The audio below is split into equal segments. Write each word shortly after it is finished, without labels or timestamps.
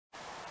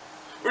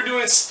We're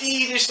doing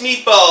Swedish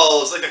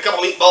meatballs, like the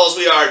couple meatballs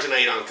we are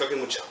tonight on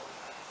Cooking with Jon.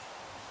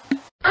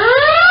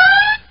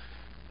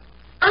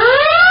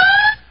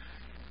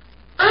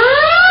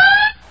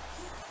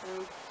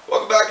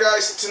 Welcome back,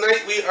 guys.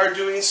 Tonight we are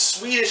doing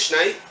Swedish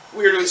night.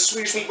 We are doing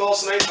Swedish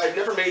meatballs tonight. I've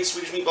never made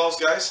Swedish meatballs,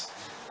 guys.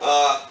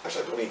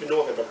 Actually, I don't even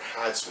know if I've ever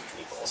had Swedish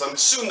meatballs. I'm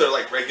assuming they're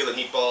like regular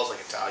meatballs,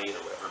 like Italian or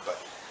whatever,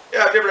 but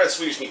yeah, I've never had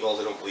Swedish meatballs,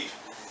 I don't believe.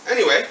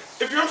 Anyway,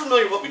 if you're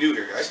unfamiliar with what we do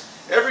here, guys,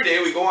 every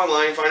day we go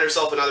online, find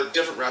ourselves another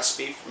different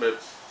recipe from a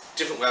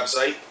different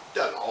website.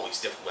 Not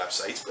always different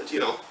websites, but you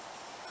know,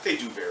 they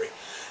do vary.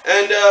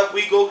 And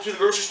we go to the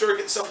grocery store,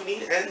 get the stuff we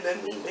need, and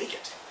then we make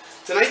it.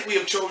 Tonight we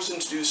have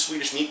chosen to do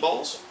Swedish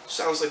meatballs.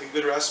 Sounds like a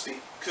good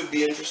recipe. Could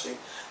be interesting.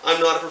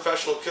 I'm not a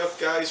professional cook,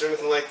 guys, or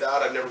anything like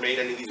that. I've never made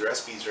any of these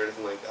recipes or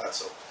anything like that,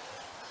 so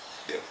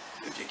you know,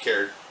 if you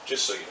cared,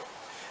 just so you know.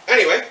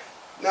 Anyway,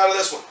 now to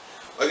this one.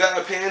 I got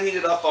my pan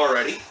heated up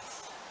already.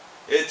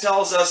 It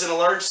tells us in a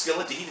large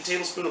skillet to heat a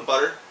tablespoon of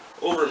butter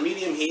over a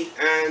medium heat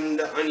and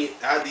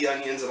add the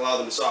onions and allow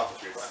them to soften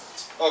for 3 to 5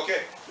 minutes.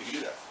 Okay, we can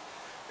do that.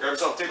 Grab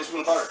yourself a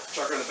tablespoon of butter,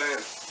 chuck her in the pan.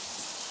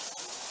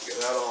 Get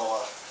that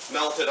all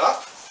melted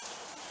up.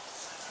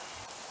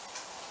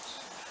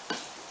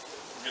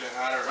 We're going to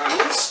add our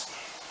onions.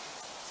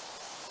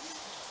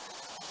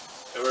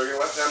 And we're going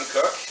to let them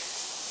cook,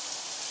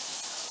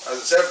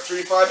 as it said, for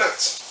 3 to 5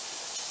 minutes.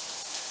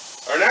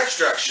 Our next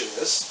direction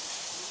is,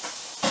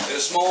 in a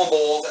small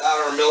bowl, to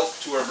add our milk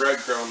to our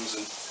breadcrumbs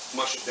and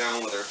mush it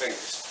down with our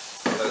fingers.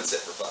 Let it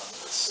sit for 5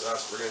 minutes. So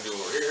that's what we're going to do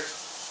over here.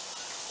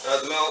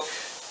 Add the milk.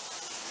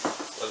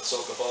 Let it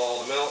soak up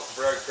all the milk,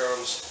 the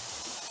breadcrumbs.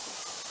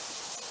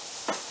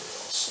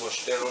 All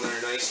smushed down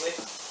there nicely.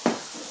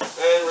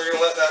 And we're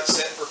going to let that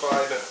sit for 5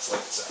 minutes,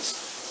 like it says.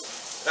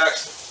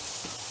 Excellent.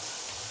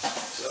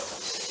 So,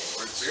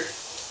 words here.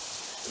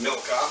 The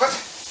milk off it.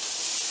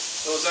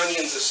 Those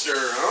onions to stir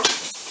around.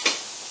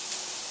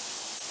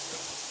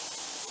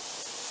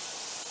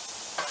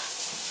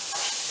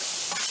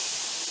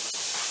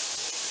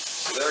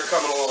 So they're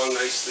coming along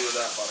nicely with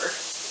that butter.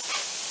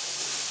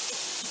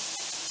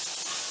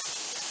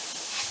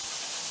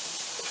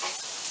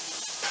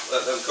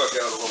 Let them cook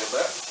out a little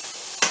bit.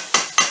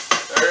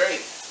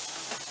 Alright.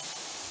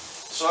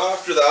 So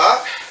after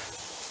that,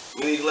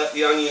 we need to let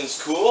the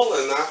onions cool,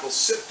 and that will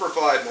sit for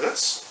 5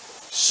 minutes.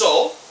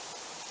 So,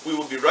 we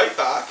will be right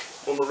back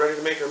when we're ready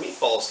to make our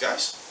meatballs,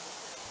 guys.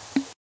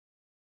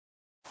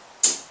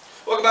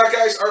 Welcome back,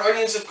 guys. Our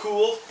onions have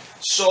cooled.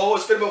 So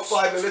it's been about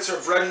 5 minutes. Our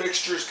bread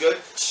mixture is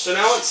good. So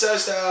now it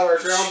says to add our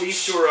ground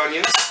beef to our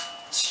onions,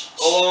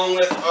 along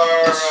with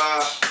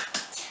our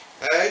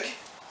egg.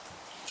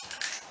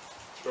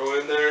 Throw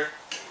in there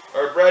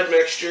our bread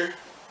mixture.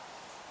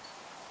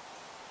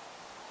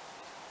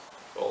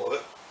 All of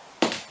it.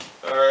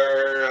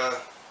 I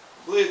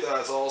believe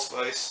that's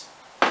allspice,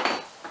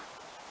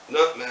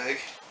 nutmeg,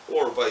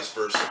 or vice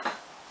versa.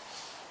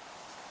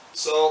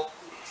 Salt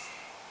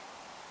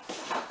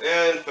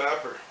and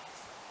pepper.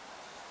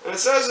 And it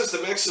says us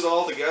to mix it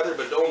all together,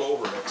 but don't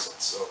over-mix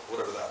it, so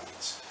whatever that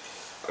means.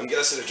 I'm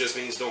guessing it just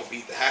means don't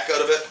beat the heck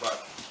out of it,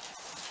 but...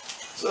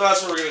 So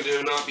that's what we're going to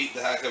do, not beat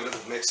the heck out of it,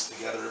 but mix it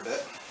together a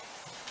bit.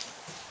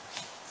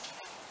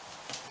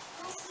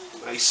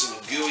 Nice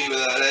and gooey with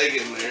that egg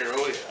in there,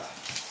 oh yeah.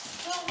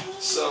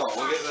 So,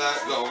 we'll get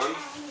that going.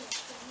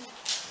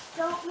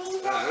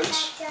 And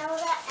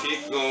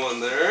keep going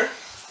there.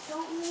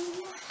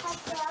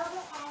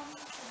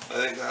 I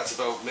think that's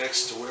about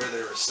mixed to where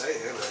they were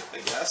saying, I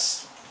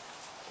guess.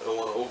 I don't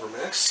want to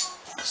overmix.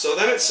 So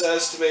then it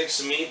says to make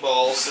some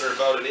meatballs that are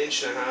about 1.5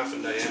 inches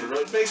in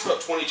diameter. It makes about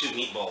 22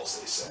 meatballs,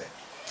 they say.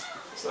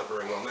 It's not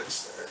very well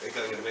mixed there. I think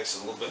I'm going to mix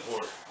it a little bit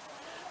more.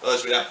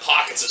 Otherwise we'd have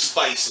pockets of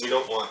spice, and we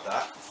don't want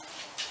that.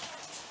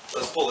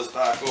 Let's pull this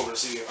back over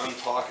so you can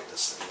unpocket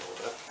this thing a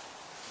little bit.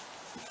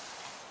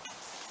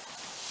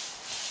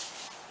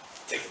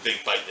 Take a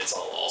big bite and it's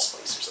all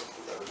allspice or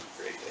something. That would be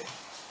great, eh?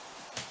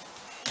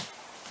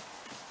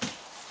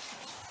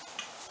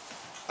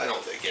 I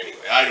don't think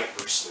anyway. I don't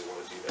personally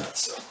want to do that,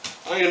 so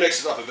I'm going to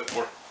mix it up a bit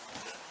more.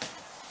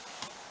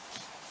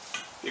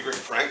 Be a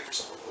great prank for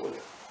someone, wouldn't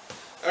it?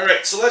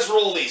 Alright, so let's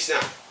roll these now.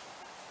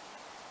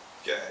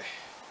 Okay.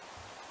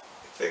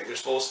 I think they're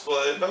supposed to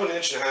put about 1.5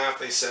 inches,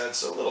 they said,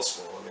 so a little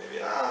smaller maybe.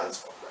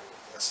 That's about right,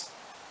 I guess.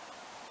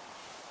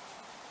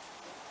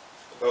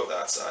 About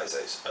that size,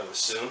 I would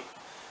assume.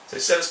 So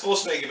they said it's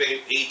supposed to make about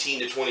 18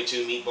 to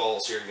 22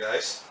 meatballs here,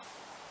 guys.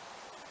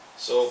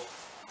 So,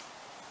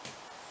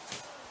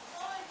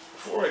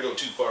 before I go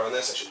too far on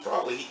this, I should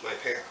probably heat my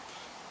pan.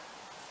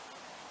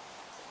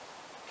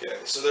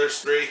 Okay, so there's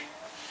 3.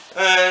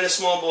 And a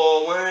small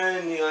bowl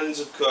when the onions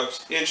have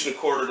cooked, 1.25 inch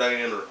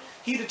diameter.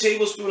 Heat a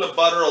tablespoon of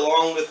butter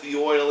along with the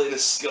oil in a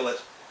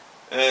skillet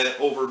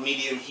over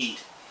medium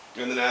heat.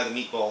 And then add the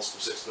meatballs for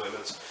 6 to 9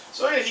 minutes.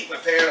 So I'm going to heat my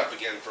pan up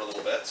again for a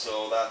little bit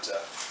so that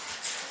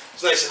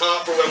it's nice and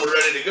hot for when we're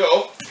ready to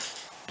go.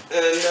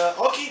 And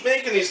I'll keep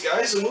making these,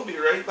 guys, and we'll be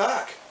right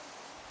back.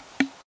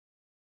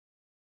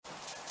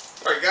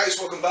 Alright guys,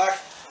 welcome back.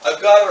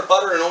 I've got our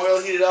butter and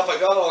oil heated up. I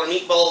got all our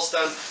meatballs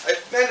done. I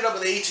ended up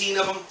with 18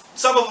 of them.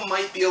 Some of them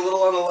might be a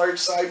little on the large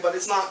side, but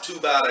it's not too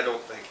bad, I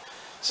don't think.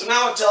 So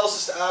now it tells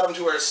us to add them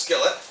to our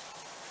skillet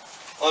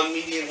on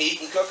medium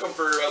heat and cook them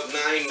for about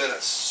 9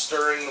 minutes,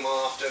 stirring them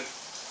often.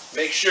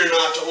 Make sure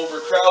not to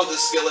overcrowd the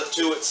skillet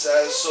too, it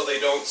says, so they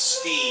don't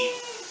steam.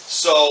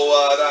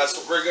 So that's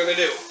what we're going to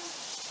do.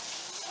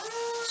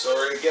 So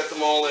we're going to get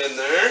them all in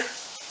there.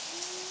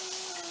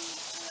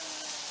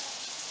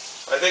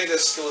 I think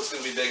this skillet's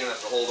going to be big enough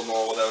to hold them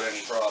all without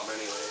any problem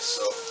anyway,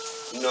 so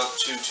I'm not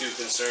too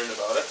concerned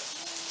about it.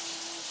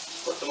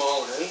 Put them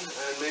all in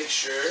and make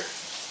sure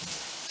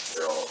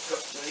they're all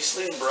cooked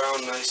nicely and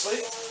browned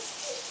nicely.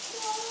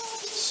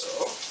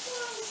 So,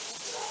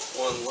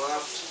 one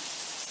left.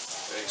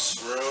 Nice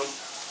and brown.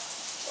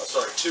 Oh,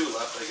 sorry, 2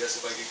 left, I guess,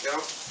 if I could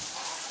count.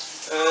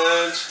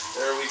 And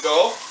there we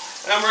go.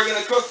 And we're going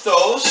to cook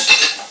those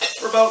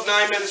for about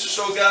 9 minutes or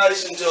so,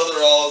 guys, until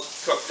they're all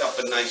cooked up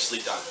and nicely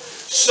done.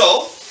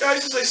 So,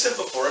 guys, as I said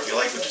before, if you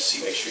like what you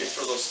see, make sure you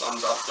throw those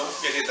thumbs up. Don't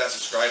forget to hit that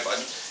subscribe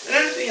button. And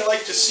anything you'd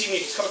like to see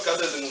me cook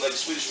other than like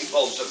Swedish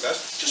meatballs and stuff, guys,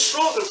 just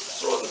throw it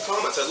in the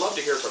comments. I'd love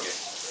to hear from you.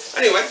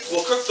 Anyway,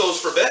 we'll cook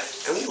those for a bit,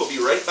 and we will be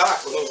right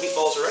back when those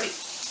meatballs are ready.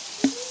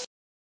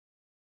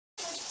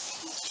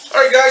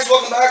 Alright, guys,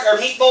 welcome back. Our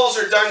meatballs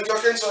are done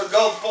cooking, so I've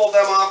pulled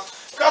them off.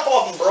 A couple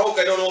of them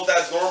broke. I don't know if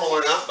that's normal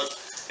or not, but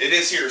it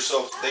is here,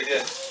 so they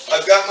did.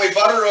 I've got my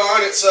butter on.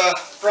 It's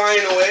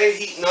frying away,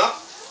 heating up.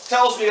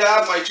 Tells me to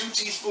add my 2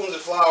 teaspoons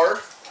of flour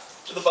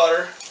to the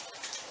butter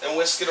and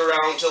whisk it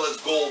around until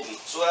it's golden.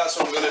 So that's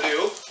what I'm going to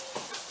do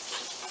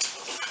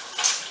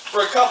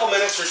for a couple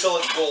minutes or till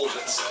it's golden,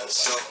 it says.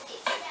 So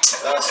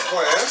that's the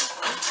plan.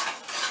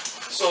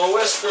 So I'll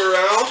whisk it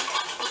around.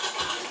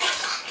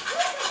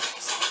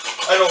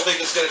 I don't think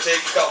it's going to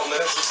take a couple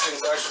minutes. This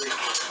thing's actually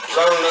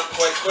browning up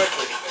quite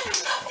quickly.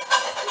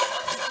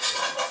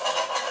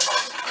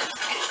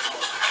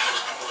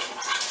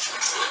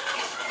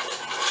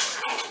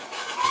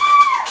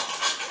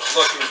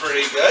 Looking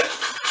pretty good,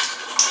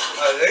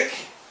 I think.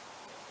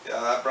 Yeah,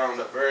 that browned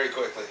up very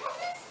quickly.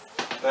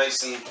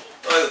 Nice and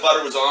the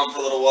butter was on for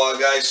a little while,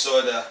 guys,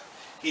 so it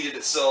heated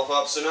itself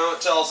up. So now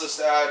it tells us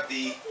to add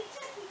the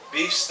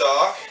beef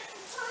stock.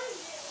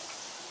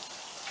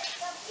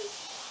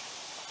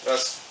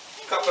 That's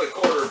a cup and a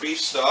quarter of beef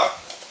stock.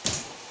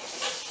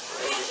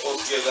 We're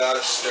supposed to give that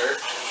a stir.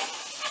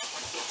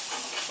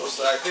 Supposed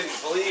to, I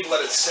believe,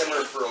 let it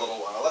simmer for a little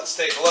while. Let's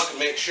take a look and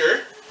make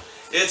sure.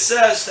 It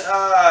says to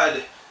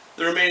add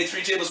the remaining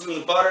 3 tablespoons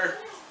of butter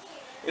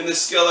in the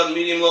skillet on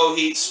medium-low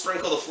heat.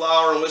 Sprinkle the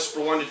flour and whisk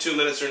for 1 to 2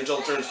 minutes or until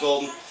it turns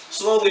golden.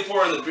 Slowly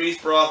pour in the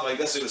beef broth. I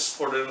guess I just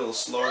poured it in a little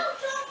slower.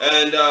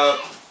 And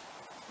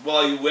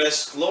while you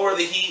whisk, lower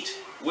the heat.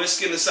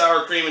 Whisk in the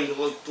sour cream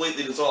until it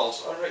completely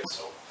dissolves. Alright,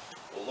 so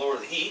we'll lower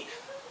the heat.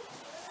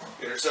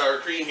 Get our sour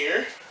cream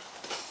here.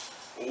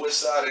 We'll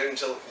whisk that in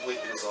until it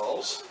completely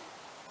dissolves.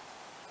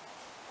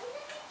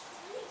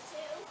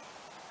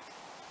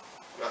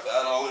 Got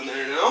that all in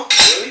there now.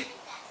 Really?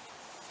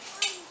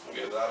 We'll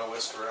give that a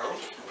whisk around.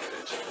 Get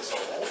it to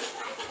dissolve.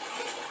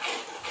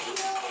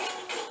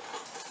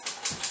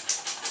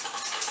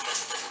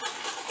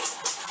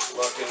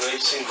 Looking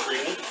nice and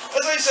creamy.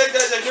 As I said,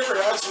 guys, I've never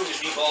had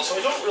Swedish meatballs, so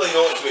I don't really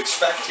know what to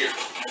expect here.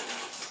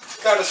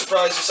 Kind of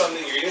surprised with some of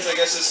the ingredients. I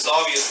guess this is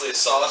obviously a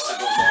sauce that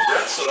goes over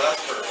it, so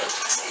that's perfect.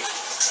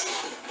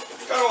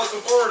 Kind of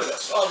looking forward to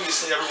this.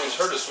 Obviously, everyone's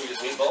heard of Swedish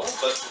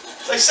meatballs, but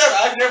as I said,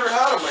 I've never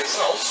had them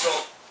myself, so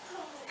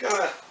kind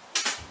of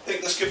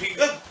think this could be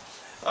good.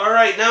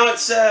 Alright, now it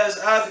says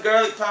add the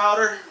garlic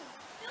powder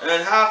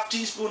and half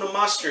teaspoon of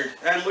mustard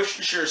and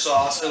Worcestershire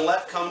sauce and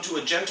let come to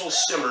a gentle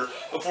simmer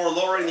before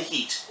lowering the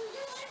heat.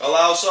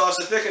 Allow sauce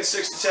to thicken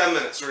 6 to 10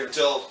 minutes or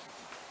until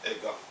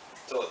it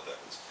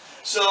thickens.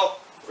 So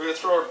we're going to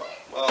throw our,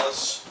 well,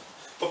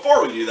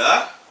 before we do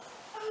that,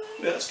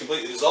 it's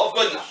completely dissolved.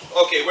 Good enough.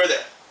 Okay, we're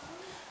there.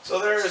 So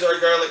there is our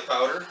garlic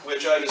powder,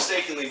 which I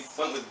mistakenly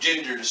went with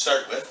ginger to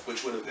start with,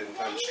 which would have been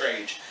kind of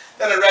strange.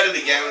 Then I read it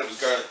again and it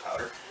was garlic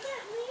powder.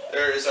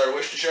 There is our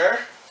Worcestershire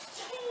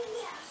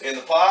in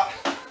the pot,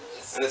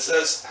 and it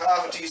says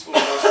half a teaspoon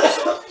of mustard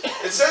sauce.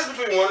 It says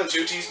between 1 and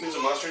 2 teaspoons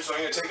of mustard, so I'm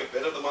going to take a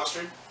bit of the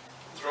mustard,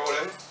 throw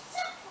it in.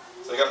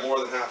 So I got more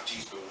than half a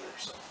teaspoon there,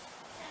 so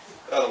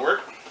that'll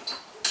work.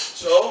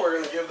 So we're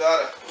going to give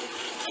that a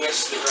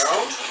whisk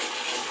around.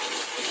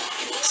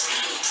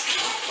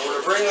 And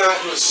we're going to bring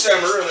that to a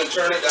simmer and then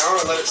turn it down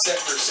and let it sit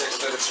for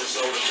 6 minutes or so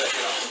to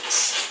thicken up.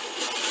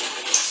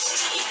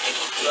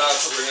 So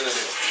that's what we're going to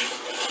do.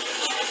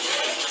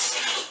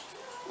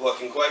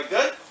 Looking quite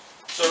good.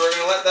 So we're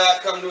going to let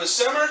that come to a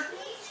simmer,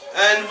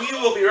 and we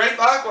will be right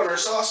back when our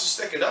sauce is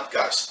thickened up,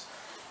 guys.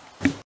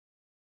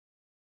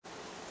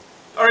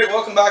 Alright,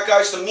 welcome back,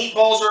 guys. The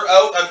meatballs are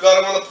out. I've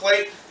got them on the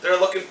plate. They're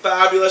looking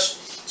fabulous.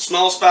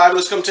 Smells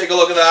fabulous. Come take a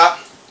look at that.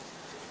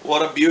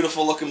 What a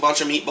beautiful looking bunch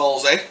of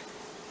meatballs, eh?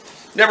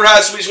 Never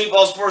had Swedish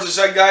meatballs before, as I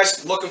said,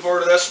 guys. Looking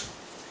forward to this.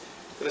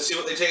 Gonna see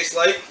what they taste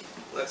like.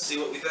 Let's see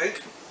what we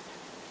think.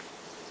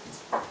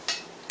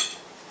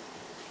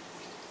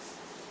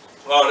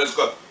 Oh, it is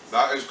good.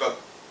 That is good.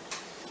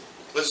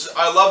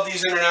 I love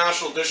these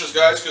international dishes,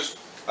 guys, because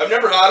I've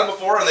never had them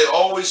before, and they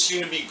always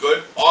seem to be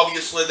good.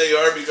 Obviously, they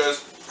are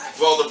because,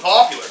 well, they're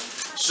popular.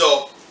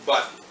 So,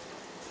 but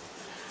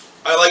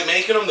I like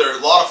making them. They're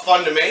a lot of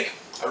fun to make.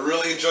 I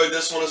really enjoyed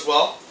this one as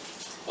well.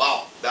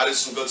 Wow, that is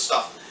some good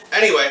stuff.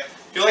 Anyway,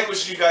 if you like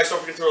what you do, guys, don't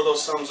forget to throw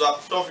those thumbs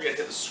up. Don't forget to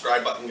hit the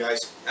subscribe button, guys.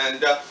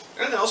 And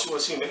anything else you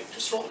want to see me make,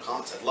 just throw in the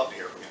comments. I'd love to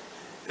hear from you.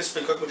 This has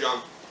been Cooking with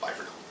Jon. Bye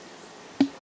for now.